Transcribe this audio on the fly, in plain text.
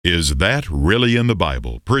Is That Really in the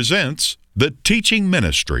Bible? Presents the teaching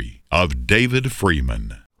ministry of David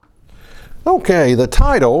Freeman. Okay, the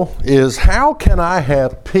title is How Can I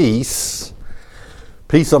Have Peace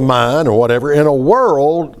of Mind or whatever in a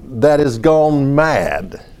world that has gone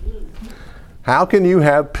mad? How can you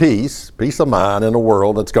have peace of mind in a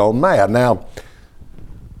world that's gone mad? Now,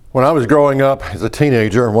 when I was growing up as a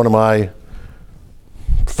teenager, one of my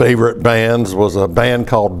favorite bands was a band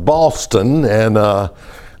called Boston, and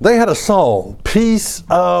they had a song, Peace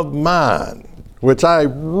of Mind, which I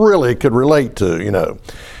really could relate to, And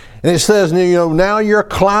it says, now you're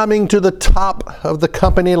climbing to the top of the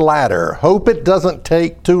company ladder. Hope it doesn't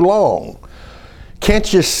take too long.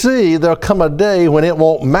 Can't you see there'll come a day when it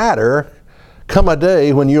won't matter, come a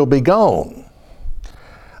day when you'll be gone.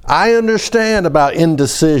 I understand about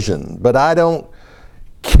indecision, but I don't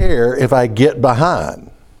care if I get behind.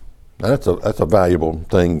 That's a valuable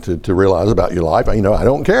thing to realize about your life. I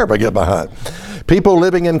don't care if I get behind. People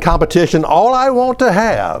living in competition, all I want to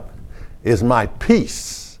have is my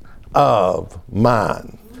peace of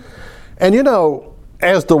mind. And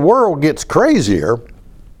as the world gets crazier,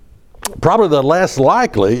 probably the less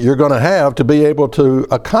likely you're going to have to be able to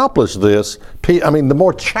accomplish this. The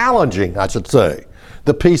more challenging, I should say,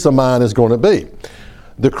 the peace of mind is going to be.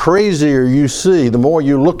 The crazier you see, the more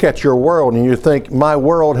you look at your world and you think, my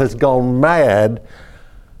world has gone mad,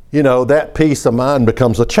 that peace of mind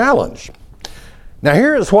becomes a challenge. Now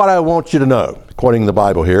here's what I want you to know, quoting the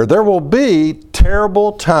Bible here. There will be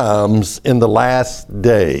terrible times in the last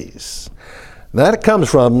days. That comes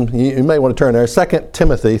from, you may want to turn there, 2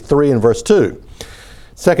 Timothy 3 and verse 2.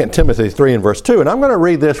 2 Timothy 3 and verse 2. And I'm going to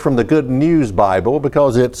read this from the Good News Bible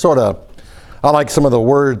because it's I like some of the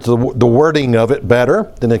words, the wording of it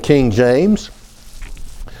better than the King James.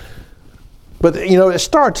 But, it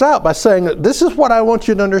starts out by saying, this is what I want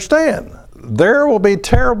you to understand. There will be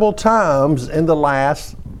terrible times in the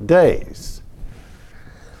last days.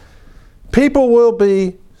 People will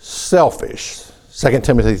be selfish. 2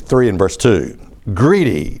 Timothy 3 and verse 2.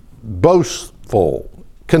 Greedy, boastful,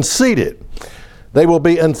 conceited. They will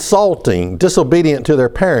be insulting, disobedient to their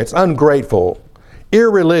parents, ungrateful,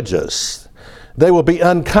 irreligious. They will be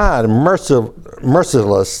unkind,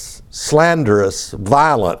 merciless, slanderous,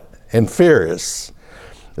 violent, and furious.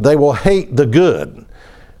 They will hate the good.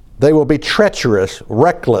 They will be treacherous,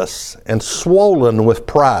 reckless, and swollen with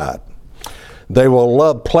pride. They will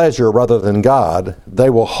love pleasure rather than God. They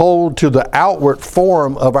will hold to the outward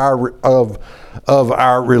form of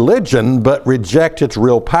our religion, but reject its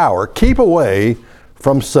real power. Keep away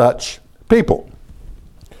from such people.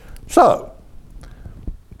 So,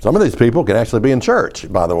 some of these people can actually be in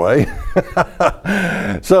church, by the way.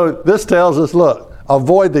 So this tells us, look,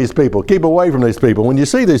 avoid these people. Keep away from these people when you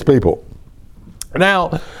see these people.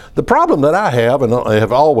 Now, the problem that I have, and I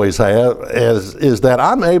have always had, is that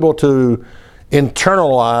I'm able to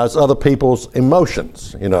internalize other people's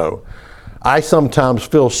emotions. I sometimes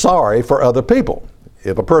feel sorry for other people.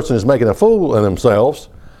 If a person is making a fool of themselves,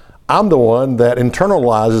 I'm the one that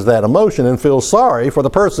internalizes that emotion and feels sorry for the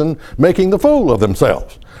person making the fool of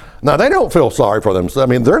themselves. Now, they don't feel sorry for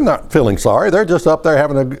themselves. They're not feeling sorry. They're just up there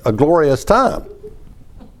having a glorious time.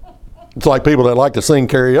 It's like people that like to sing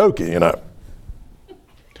karaoke,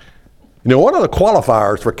 One of the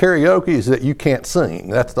qualifiers for karaoke is that you can't sing.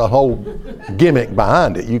 That's the whole gimmick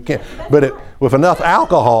behind it. You can't, but with enough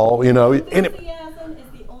alcohol, Enthusiasm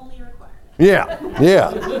is the only requirement. Yeah,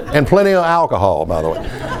 and plenty of alcohol, by the way.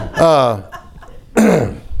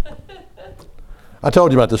 I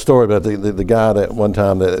told you about the story about the guy that one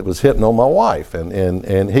time that was hitting on my wife,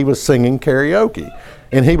 and he was singing karaoke,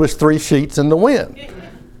 and he was 3 sheets in the wind,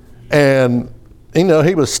 and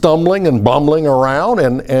he was stumbling and bumbling around,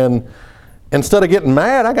 and instead of getting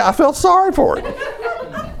mad, I felt sorry for him.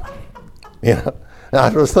 I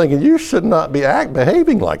was thinking, you should not be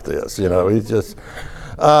behaving like this. He's just.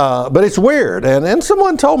 But it's weird, and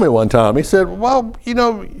someone told me one time. He said, "Well,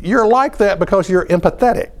 you're like that because you're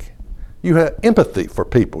empathetic. You have empathy for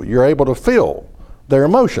people. You're able to feel their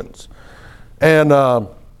emotions." And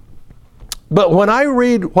but when I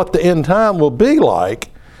read what the end time will be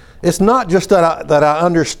like, it's not just that I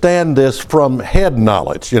understand this from head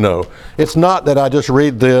knowledge. It's not that I just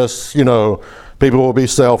read this. People will be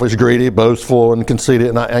selfish, greedy, boastful, and conceited,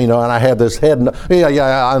 and I have this head.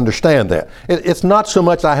 I understand that. It's not so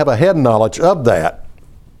much I have a head knowledge of that.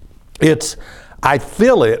 It's I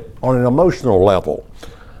feel it on an emotional level.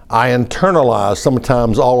 I internalize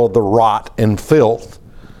sometimes all of the rot and filth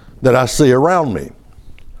that I see around me.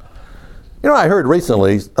 I heard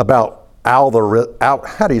recently about algorithms.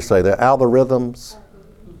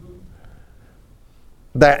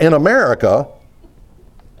 That in America,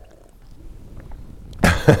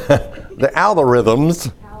 the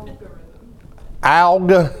algorithms,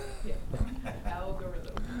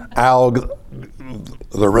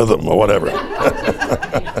 the rhythm or whatever.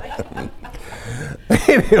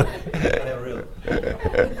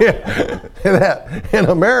 In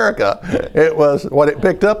America, it was what it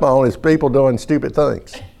picked up on is people doing stupid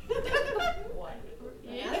things.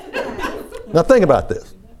 Now think about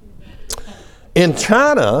this. In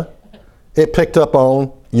China, it picked up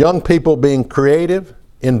on young people being creative,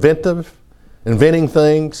 inventive, inventing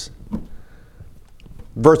things,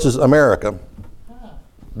 versus America,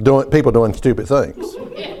 people doing stupid things.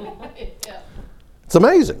 It's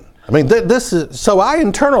amazing. I mean, this is, so I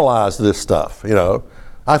internalize this stuff, you know.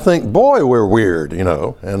 I think, boy, we're weird, you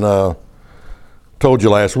know. And told you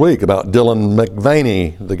last week about Dylan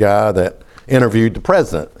McVaney, the guy that interviewed the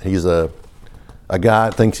president. He's a guy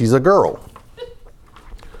that thinks he's a girl.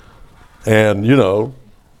 And, you know,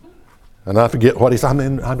 and I forget what he said.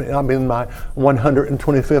 I'm in my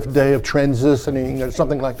 125th day of transitioning or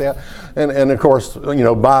something like that. And of course, you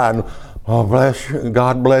know, Biden, oh,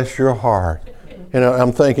 God bless your heart. You know,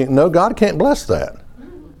 I'm thinking, no, God can't bless that.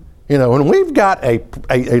 You know, and we've got a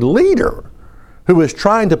leader who is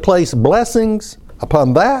trying to place blessings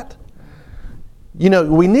upon that. You know,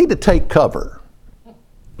 we need to take cover.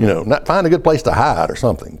 You know, not find a good place to hide or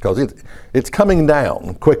something, because it's coming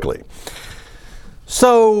down quickly.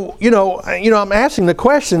 So, you know, I'm asking the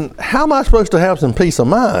question, how am I supposed to have some peace of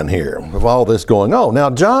mind here with all this going on? Now,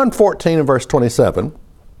 John 14 and verse 27,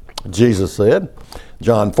 Jesus said,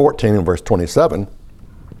 John 14 and verse 27,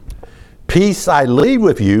 peace I leave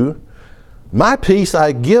with you, my peace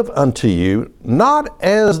I give unto you, not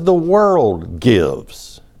as the world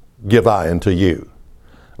gives, give I unto you.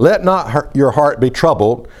 Let not your heart be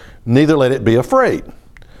troubled, neither let it be afraid.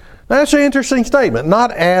 Now, that's an interesting statement.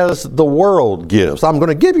 Not as the world gives. I'm going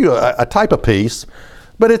to give you a type of peace,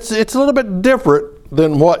 but it's a little bit different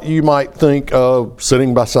than what you might think of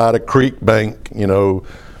sitting beside a creek bank, you know,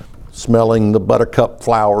 smelling the buttercup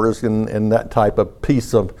flowers and that type of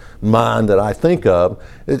peace of mind that I think of.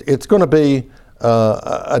 It's going to be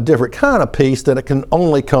a different kind of peace that it can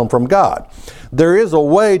only come from God. There is a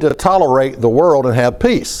way to tolerate the world and have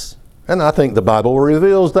peace. And I think the Bible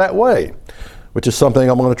reveals that way, which is something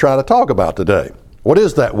I'm going to try to talk about today. What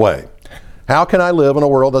is that way? How can I live in a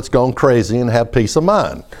world that's gone crazy and have peace of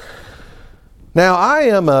mind? Now, I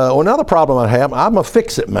am another problem I have, I'm a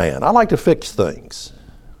fix-it man. I like to fix things,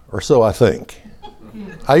 or so I think.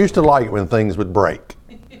 I used to like it when things would break.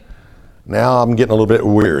 Now I'm getting a little bit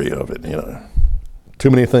weary of it, you know. Too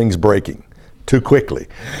many things breaking too quickly.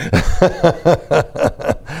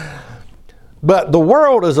 But the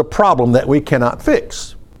world is a problem that we cannot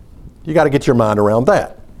fix. You got to get your mind around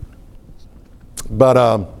that.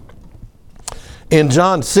 But in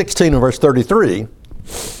John 16 and verse 33,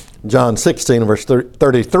 John 16 and verse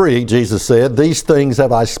 33, Jesus said, these things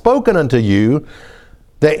have I spoken unto you,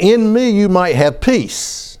 that in me you might have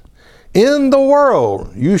peace. In the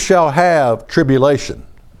world you shall have tribulation,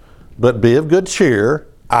 but be of good cheer,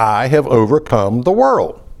 I have overcome the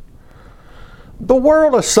world. The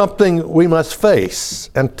world is something we must face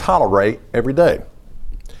and tolerate every day.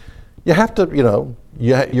 You have to, you know,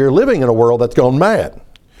 you're living in a world that's gone mad.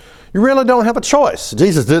 You really don't have a choice.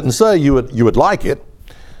 Jesus didn't say you would like it.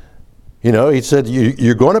 You know, he said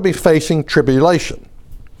you're going to be facing tribulation.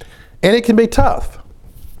 And it can be tough.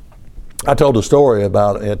 I told a story at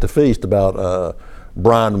the feast about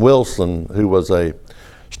Brian Wilson, who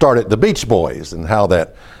started the Beach Boys, and how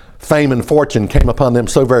that fame and fortune came upon them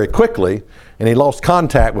so very quickly, and he lost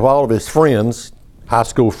contact with all of his friends, high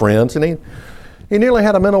school friends, and he nearly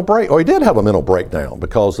had a mental break, or he did have a mental breakdown,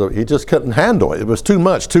 because he just couldn't handle it. It was too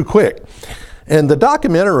much, too quick. And the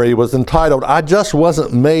documentary was entitled, I Just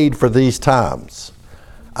Wasn't Made for These Times.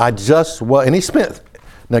 And he spent,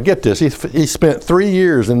 now get this, he spent 3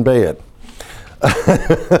 years in bed,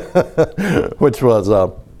 which was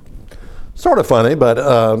sort of funny, but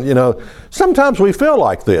you know, sometimes we feel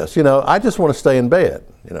like this. You know, I just want to stay in bed.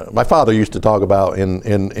 You know, my father used to talk about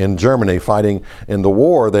in Germany fighting in the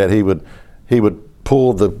war that he would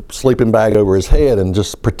pull the sleeping bag over his head and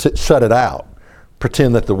just shut it out,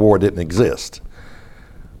 pretend that the war didn't exist.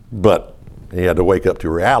 But he had to wake up to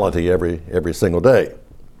reality every single day.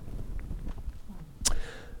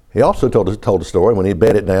 He also told a story when he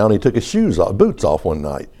bedded down. He took his boots off one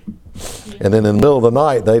night. And then in the middle of the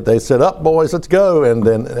night, they said, "Up, boys, let's go."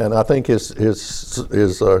 And I think his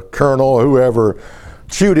colonel or whoever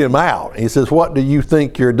chewed him out. He says, "What do you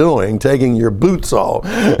think you're doing, taking your boots off?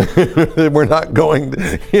 We're not going."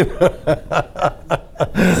 You know.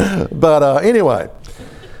 But anyway,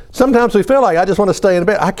 Sometimes we feel like I just want to stay in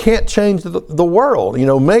bed. I can't change the world.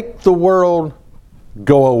 Make the world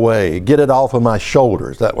go away. Get it off of my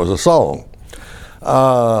shoulders. That was a song.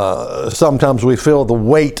 Sometimes we feel the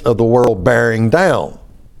weight of the world bearing down.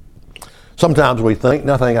 Sometimes we think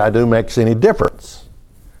nothing I do makes any difference.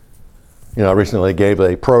 I recently gave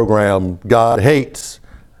a program, God Hates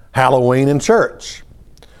Halloween in Church.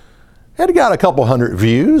 It got a couple hundred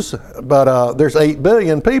views, but there's 8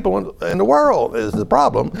 billion people in the world is the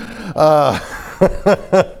problem.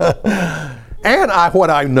 And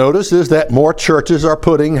what I've noticed is that more churches are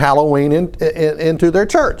putting Halloween into their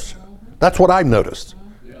church. That's what I've noticed.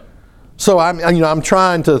 So I'm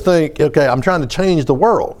trying to think, okay, I'm trying to change the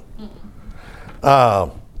world.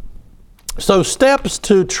 So steps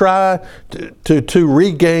to try to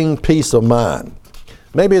regain peace of mind.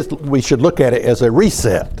 Maybe we should look at it as a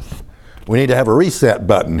reset. We need to have a reset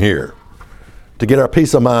button here to get our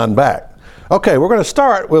peace of mind back. Okay, we're going to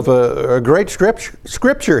start with a great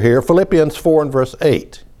scripture here, Philippians 4 and verse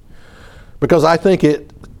 8, because I think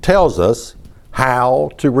it tells us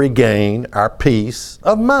how to regain our peace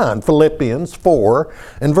of mind. Philippians 4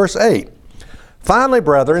 and verse 8. Finally,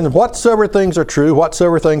 brethren, whatsoever things are true,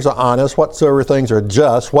 whatsoever things are honest, whatsoever things are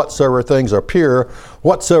just, whatsoever things are pure,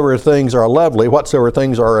 whatsoever things are lovely, whatsoever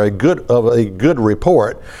things are of a good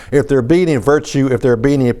report, if there be any virtue, if there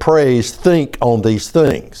be any praise, think on these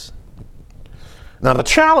things. Now the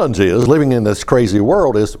challenge is, living in this crazy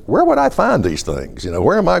world, is where would I find these things?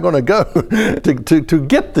 Where am I going to go to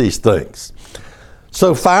get these things?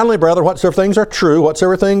 So finally, brethren, whatsoever things are true,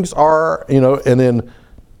 whatsoever things are, and then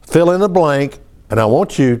fill in the blank. And I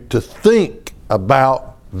want you to think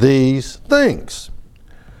about these things.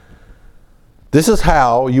 This is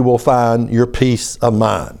how you will find your peace of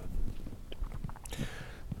mind.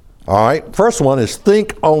 All right, first one is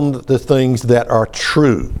think on the things that are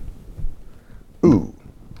true. Ooh,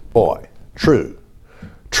 boy, true.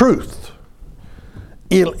 Truth.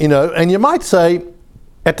 And you might say,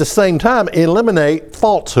 at the same time, eliminate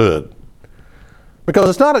falsehood.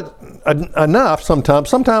 Because it's not enough sometimes.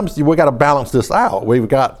 Sometimes we got to balance this out. We've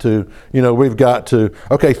got to,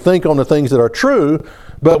 think on the things that are true,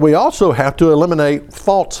 but we also have to eliminate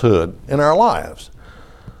falsehood in our lives.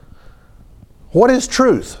 What is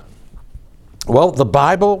truth? Well, the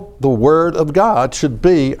Bible, the Word of God, should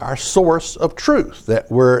be our source of truth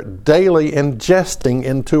that we're daily ingesting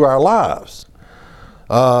into our lives.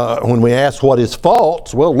 When we ask what is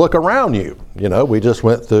false, well, look around you. We just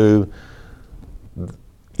went through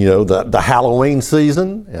the Halloween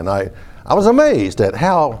season, and I was amazed at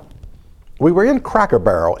how we were in Cracker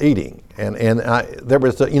Barrel eating, and there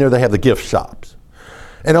was they have the gift shops,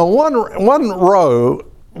 and on one row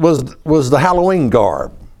was the Halloween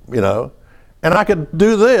garb, and I could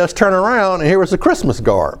do this, turn around, and here was the Christmas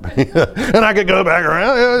garb, and I could go back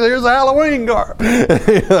around. Here's the Halloween garb,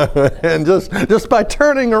 and just by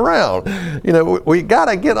turning around, we got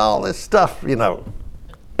to get all this stuff,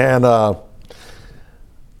 and.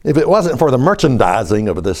 If it wasn't for the merchandising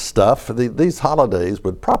of this stuff, these holidays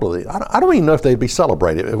would probably, I don't even know if they'd be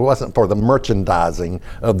celebrated if it wasn't for the merchandising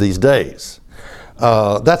of these days.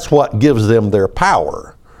 That's what gives them their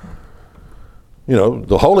power.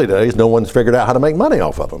 The holy days, no one's figured out how to make money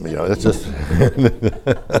off of them. It's just...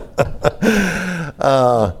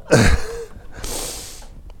 All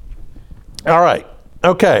right.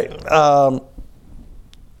 Okay.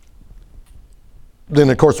 Then,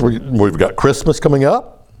 of course, we've got Christmas coming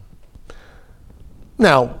up.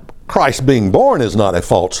 Now, Christ being born is not a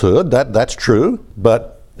falsehood. That's true,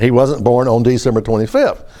 but he wasn't born on December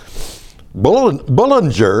 25th.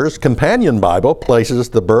 Bullinger's Companion Bible places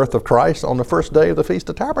the birth of Christ on the first day of the Feast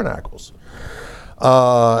of Tabernacles.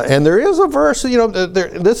 And there is a verse,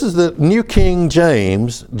 this is the New King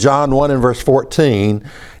James, John 1 and verse 14.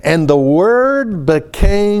 And the Word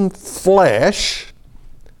became flesh.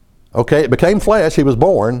 Okay, it became flesh, he was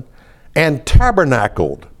born, and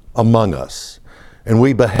tabernacled among us. And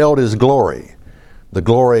we beheld his glory, the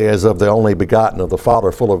glory as of the only begotten of the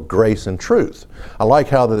Father, full of grace and truth. I like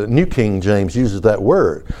how the New King James uses that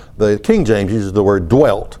word. The King James uses the word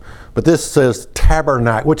dwelt, but this says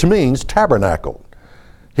tabernacle, which means tabernacle.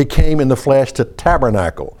 He came in the flesh to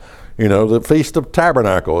tabernacle. The Feast of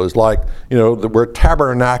Tabernacle is like, we're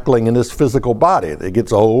tabernacling in this physical body. It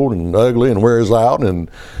gets old and ugly and wears out, and,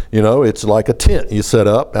 it's like a tent you set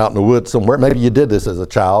up out in the woods somewhere. Maybe you did this as a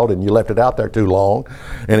child and you left it out there too long,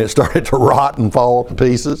 and it started to rot and fall to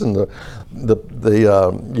pieces, and the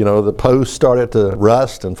posts started to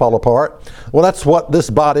rust and fall apart. Well, that's what this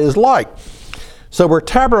body is like. So we're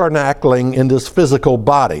tabernacling in this physical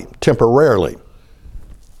body temporarily.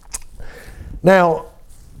 Now,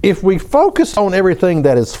 if we focus on everything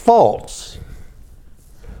that is false,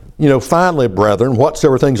 finally, brethren,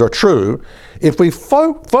 whatsoever things are true, if we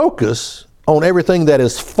focus on everything that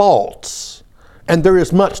is false, and there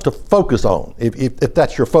is much to focus on, if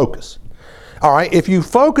that's your focus. All right, if you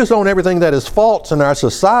focus on everything that is false in our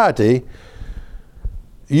society,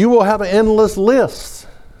 you will have an endless list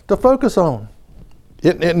to focus on.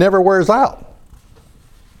 It never wears out.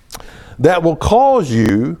 That will cause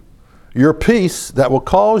your peace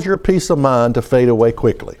of mind to fade away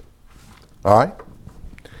quickly. All right?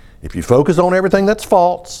 If you focus on everything that's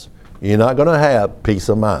false, you're not going to have peace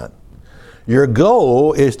of mind. Your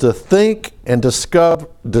goal is to think and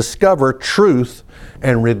discover truth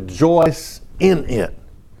and rejoice in it.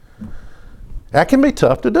 That can be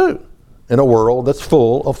tough to do in a world that's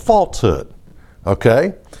full of falsehood.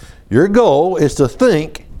 Okay? Your goal is to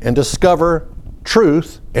think and discover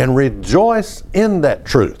truth and rejoice in that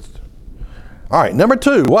truth. All right, number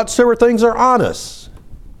 2, whatsoever things are honest.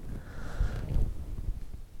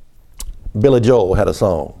 Billy Joel had a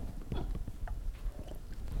song.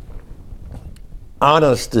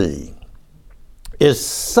 Honesty is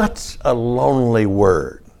such a lonely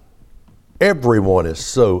word. Everyone is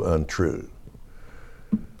so untrue.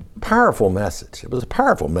 Powerful message. It was a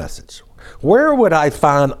powerful message. Where would I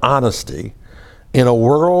find honesty in a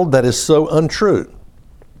world that is so untrue?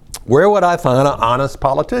 Where would I find an honest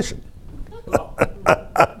politician?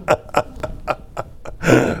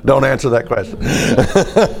 Don't answer that question.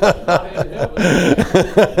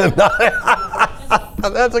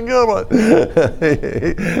 That's a good one.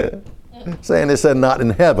 Sandy said not in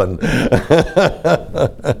heaven.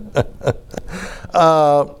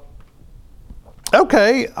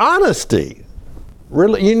 Okay, honesty.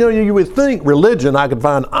 Really, you would think religion, I could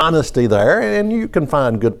find honesty there, and you can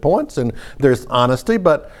find good points, and there's honesty,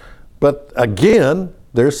 but again,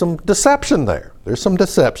 there's some deception there. There's some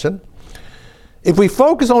deception. If we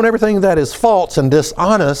focus on everything that is false and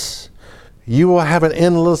dishonest, you will have an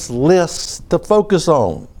endless list to focus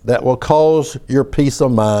on that will cause your peace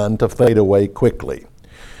of mind to fade away quickly.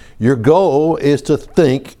 Your goal is to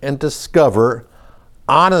think and discover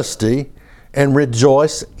honesty and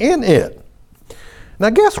rejoice in it. Now,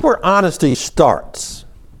 guess where honesty starts?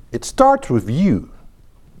 It starts with you,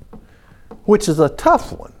 which is a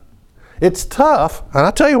tough one. It's tough, and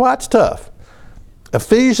I'll tell you why it's tough.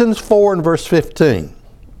 Ephesians 4 and verse 15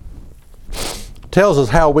 tells us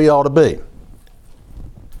how we ought to be.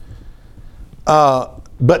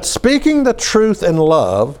 But speaking the truth in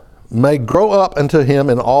love may grow up unto him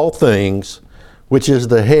in all things, which is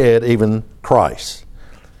the head, even Christ.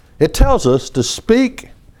 It tells us to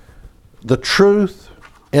speak the truth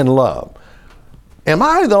in love. Am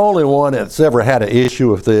I the only one that's ever had an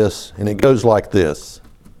issue with this? And it goes like this.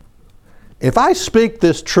 If I speak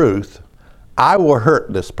this truth, I will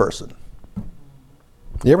hurt this person.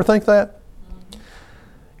 You ever think that?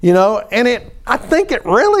 And I think it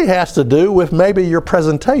really has to do with maybe your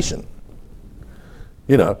presentation.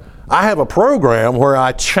 I have a program where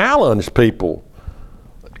I challenge people,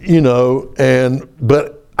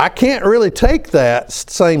 but I can't really take that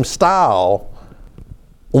same style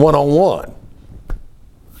one-on-one.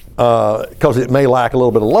 Because it may lack a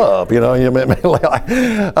little bit of love,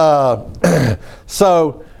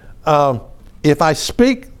 So if I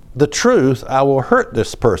speak the truth, I will hurt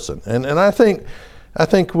this person, and I think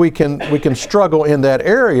we can struggle in that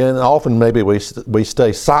area, and often maybe we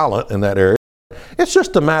stay silent in that area. It's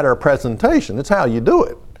just a matter of presentation. It's how you do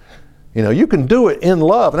it. You can do it in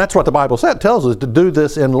love, and that's what the Bible said. It tells us to do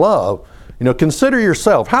this in love. Consider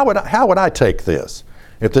yourself. How would I take this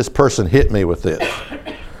if this person hit me with this?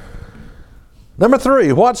 Number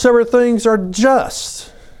 3, whatsoever things are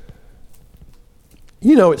just.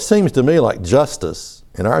 It seems to me like justice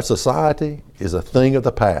in our society is a thing of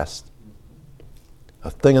the past. A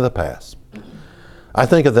thing of the past. I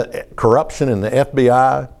think of the corruption in the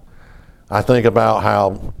FBI. I think about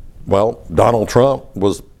how, Donald Trump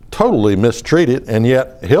was totally mistreated, and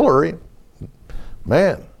yet Hillary,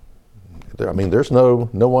 man, there's no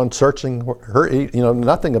one searching her,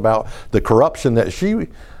 nothing about the corruption that she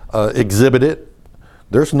exhibited.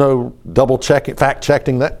 There's no double checking,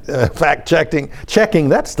 checking that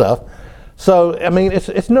stuff. So,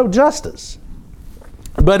 it's no justice.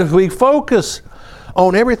 But if we focus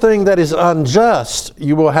on everything that is unjust,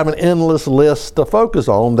 you will have an endless list to focus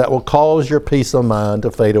on that will cause your peace of mind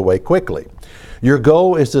to fade away quickly. Your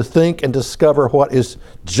goal is to think and discover what is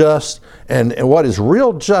just and what is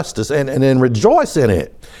real justice and then rejoice in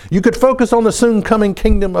it. You could focus on the soon coming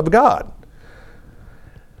kingdom of God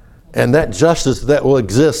and that justice that will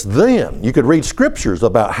exist then. You could read scriptures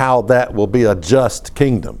about how that will be a just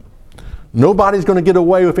kingdom. Nobody's going to get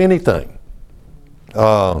away with anything.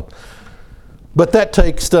 But that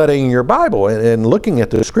takes studying your Bible and looking at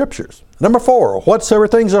the scriptures. Number 4, whatsoever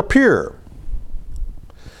things are pure.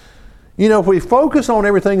 You know, if we focus on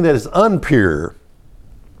everything that is unpure,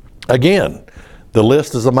 again, the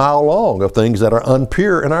list is a mile long of things that are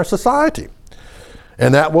unpure in our society.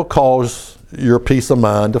 And that will cause your peace of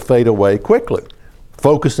mind to fade away quickly,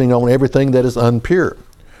 focusing on everything that is unpure.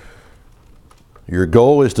 Your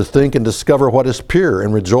goal is to think and discover what is pure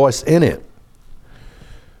and rejoice in it.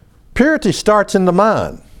 Purity starts in the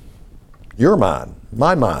mind, your mind,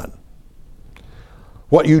 my mind.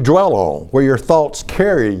 What you dwell on, where your thoughts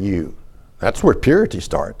carry you. That's where purity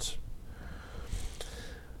starts.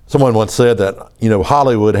 Someone once said that, you know,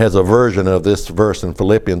 Hollywood has a version of this verse in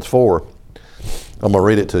Philippians 4. I'm going to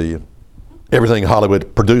read it to you. Everything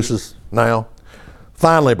Hollywood produces now.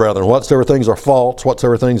 Finally, brethren, whatsoever things are false,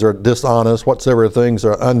 whatsoever things are dishonest, whatsoever things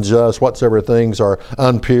are unjust, whatsoever things are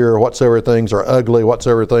impure, whatsoever things are ugly,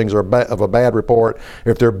 whatsoever things are of a bad report,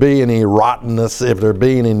 if there be any rottenness, if there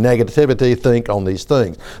be any negativity, think on these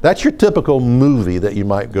things. That's your typical movie that you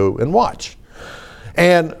might go and watch.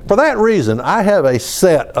 And for that reason, I have a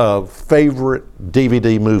set of favorite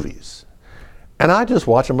DVD movies. And I just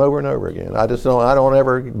watch them over and over again. I don't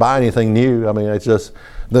ever buy anything new. I mean, it's just,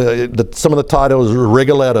 some of the titles,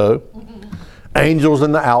 Rigoletto, Angels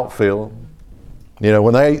in the Outfield. You know,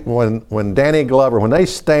 when Danny Glover, when they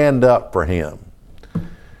stand up for him,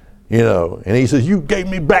 you know, and he says, you gave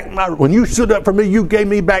me back when you stood up for me, you gave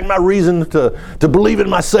me back my reason to believe in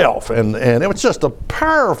myself. And it was just a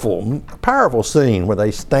powerful, powerful scene where they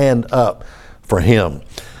stand up for him.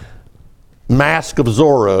 Mask of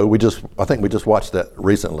Zorro, I think we just watched that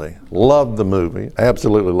recently. Loved the movie,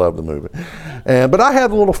 absolutely loved the movie. But I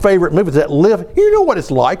have little favorite movies that you know what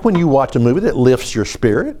it's like when you watch a movie that lifts your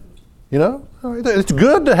spirit, you know? It's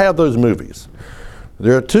good to have those movies.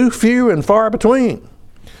 There are too few and far between.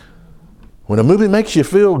 When a movie makes you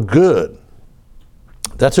feel good,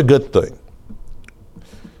 that's a good thing.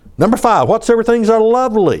 Number 5, whatsoever things are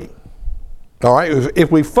lovely. All right,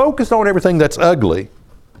 if we focus on everything that's ugly,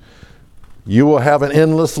 you will have an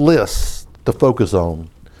endless list to focus on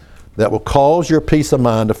that will cause your peace of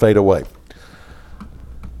mind to fade away.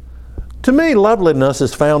 To me, loveliness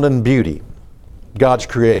is found in beauty, God's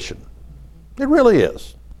creation. It really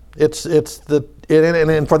is.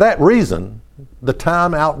 And for that reason, the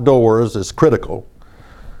time outdoors is critical.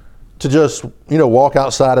 To just, you know, walk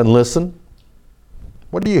outside and listen.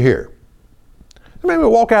 What do you hear? Maybe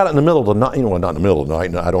walk out in the middle of the night. You know, not in the middle of the night.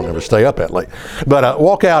 No, I don't ever stay up that late. But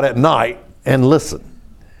walk out at night and listen.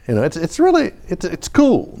 You know, it's really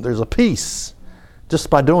cool. There's a peace just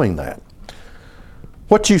by doing that.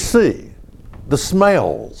 What you see, the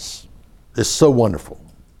smells, is so wonderful.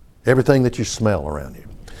 Everything that you smell around you.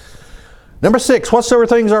 Number 6, whatsoever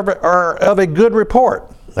things are of a good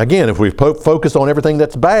report. Again, if we focus on everything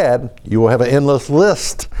that's bad, you will have an endless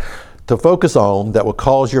list to focus on that will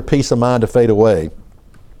cause your peace of mind to fade away.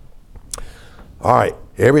 All right,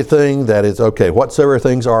 everything that is okay, whatsoever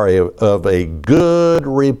things are of a good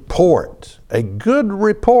report. A good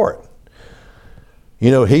report. You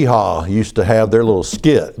know, Hee Haw used to have their little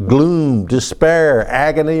skit. Gloom, despair,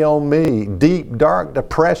 agony on me, deep, dark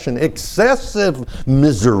depression, excessive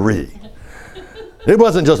misery. It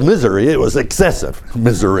wasn't just misery, it was excessive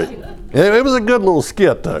misery. It was a good little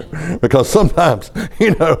skit, though, because sometimes,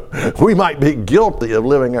 you know, we might be guilty of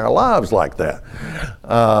living our lives like that.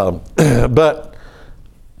 But,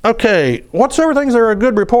 okay, whatsoever things are a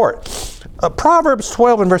good report. Proverbs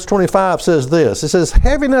 12 and verse 25 says this. It says,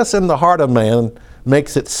 heaviness in the heart of man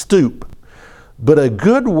makes it stoop, but a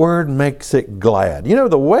good word makes it glad. You know,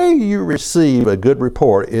 the way you receive a good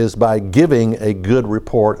report is by giving a good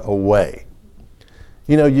report away.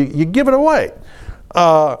 You know, you give it away.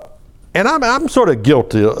 And I'm sort of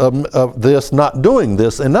guilty of this, not doing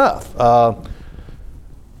this enough.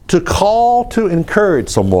 To call to encourage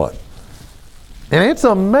someone. And it's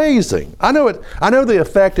amazing. I know the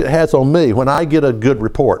effect it has on me when I get a good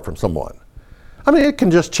report from someone. I mean, it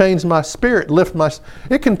can just change my spirit,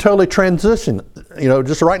 it can totally transition. You know,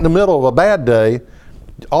 just right in the middle of a bad day,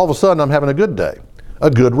 all of a sudden I'm having a good day. A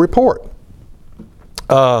good report.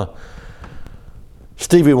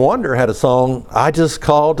 Stevie Wonder had a song, I Just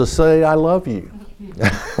Called to Say I Love You.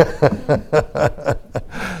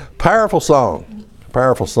 Powerful song.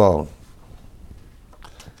 Powerful song.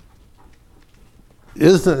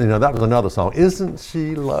 That was another song. Isn't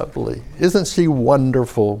she lovely? Isn't she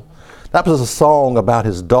wonderful? That was a song about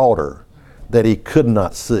his daughter that he could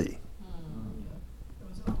not see. It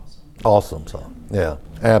was awesome. Awesome song. Yeah,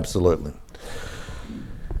 absolutely.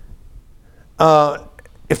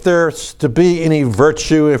 if there's to be any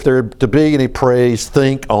virtue, if there to be any praise,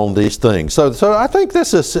 think on these things. So I think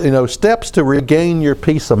this is, steps to regain your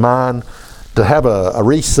peace of mind, to have a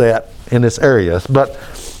reset in this area. But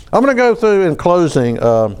I'm going to go through in closing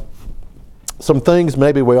some things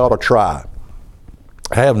maybe we ought to try.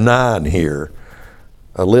 I have 9 here,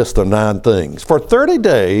 a list of 9 things. For 30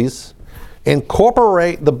 days,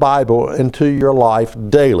 incorporate the Bible into your life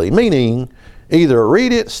daily, meaning either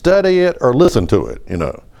read it, study it, or listen to it.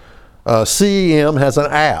 CEM has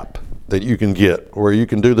an app that you can get where you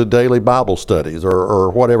can do the daily Bible studies or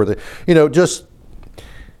whatever. If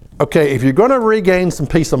you're going to regain some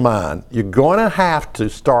peace of mind, you're going to have to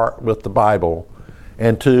start with the Bible,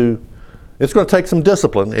 and it's going to take some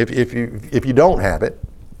discipline if you don't have it,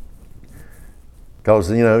 because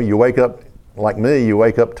you wake up like me, you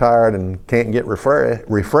wake up tired and can't get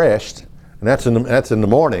refreshed. And that's in the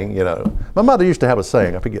morning, My mother used to have a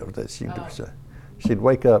saying. I forget what that she'd say. She'd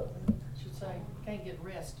wake up. She'd say, "Can't get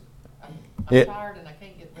rest. I'm tired and I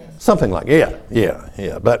can't get rest." Something like yeah.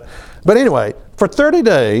 But anyway, for 30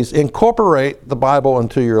 days, incorporate the Bible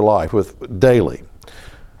into your life daily.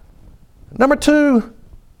 Number 2,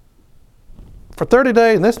 for 30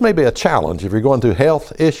 days, and this may be a challenge if you're going through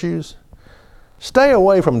health issues, stay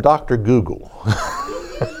away from Dr. Google.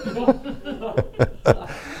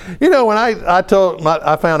 When I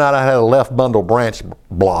found out I had a left bundle branch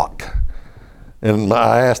block, and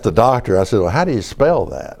I asked the doctor, I said, "Well, how do you spell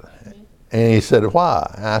that?" And he said, "Why?"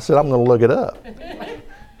 I said, "I'm going to look it up."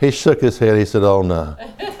 He shook his head. He said, "Oh, no."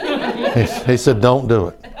 He said, "Don't do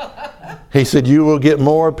it." He said, "You will get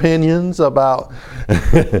more opinions about,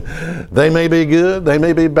 they may be good, they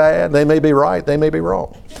may be bad, they may be right, they may be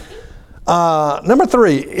wrong." Number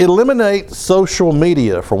 3, eliminate social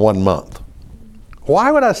media for 1 month.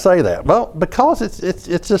 Why would I say that? Well, because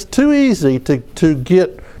it's just too easy to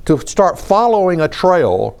start following a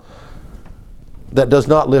trail that does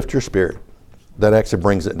not lift your spirit, that actually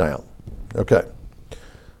brings it down. Okay.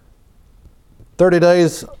 30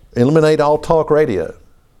 days, eliminate all talk radio.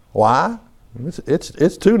 Why?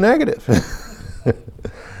 It's too negative.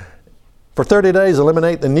 For 30 days,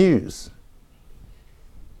 eliminate the news.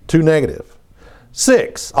 Too negative.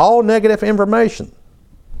 6, all negative information.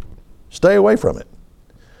 Stay away from it.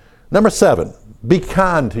 Number 7, be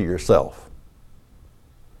kind to yourself.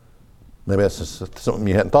 Maybe that's just something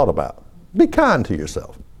you hadn't thought about. Be kind to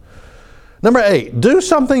yourself. Number 8, do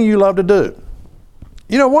something you love to do.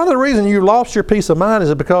 One of the reasons you lost your peace of mind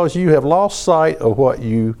is because you have lost sight of what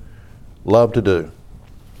you love to do.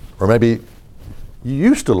 Or maybe you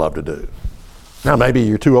used to love to do. Now maybe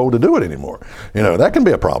you're too old to do it anymore. That can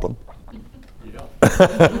be a problem. I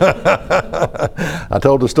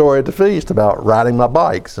told the story at the feast about riding my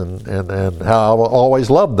bikes and how I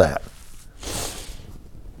always loved that.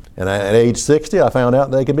 And at age 60, I found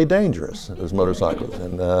out they can be dangerous, those motorcycles.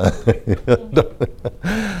 And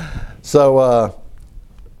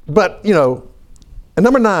and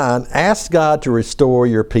number 9, ask God to restore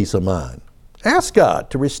your peace of mind. Ask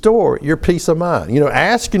God to restore your peace of mind.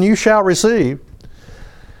 Ask and you shall receive.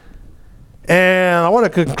 And I want to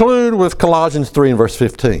conclude with Colossians 3 and verse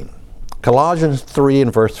 15. Colossians 3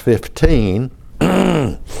 and verse 15,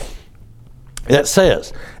 it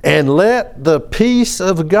says, "And let the peace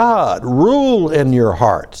of God rule in your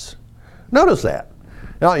hearts." Notice that.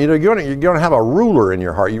 Now, you're going to have a ruler in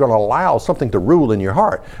your heart. You're going to allow something to rule in your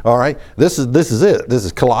heart. All right? This is it. This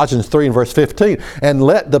is Colossians 3 and verse 15. "And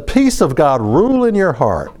let the peace of God rule in your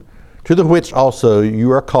heart, to the which also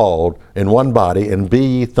you are called in one body, and be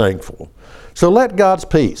ye thankful." So let God's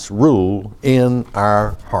peace rule in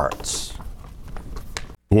our hearts.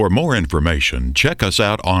 For more information, check us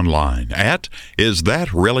out online at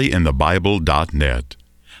isthatreallyinthebible.net.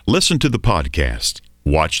 Listen to the podcast,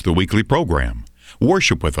 watch the weekly program,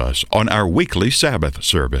 worship with us on our weekly Sabbath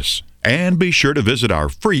service, and be sure to visit our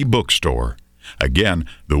free bookstore. Again,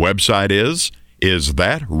 the website is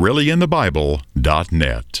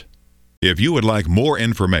isthatreallyinthebible.net. If you would like more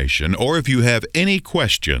information, or if you have any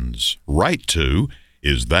questions, write to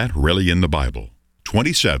Is That Really in the Bible?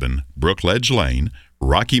 27 Brookledge Lane,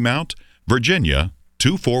 Rocky Mount, Virginia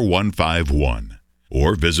 24151.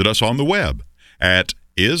 Or visit us on the web at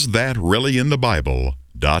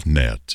isthatreallyinthebible.net.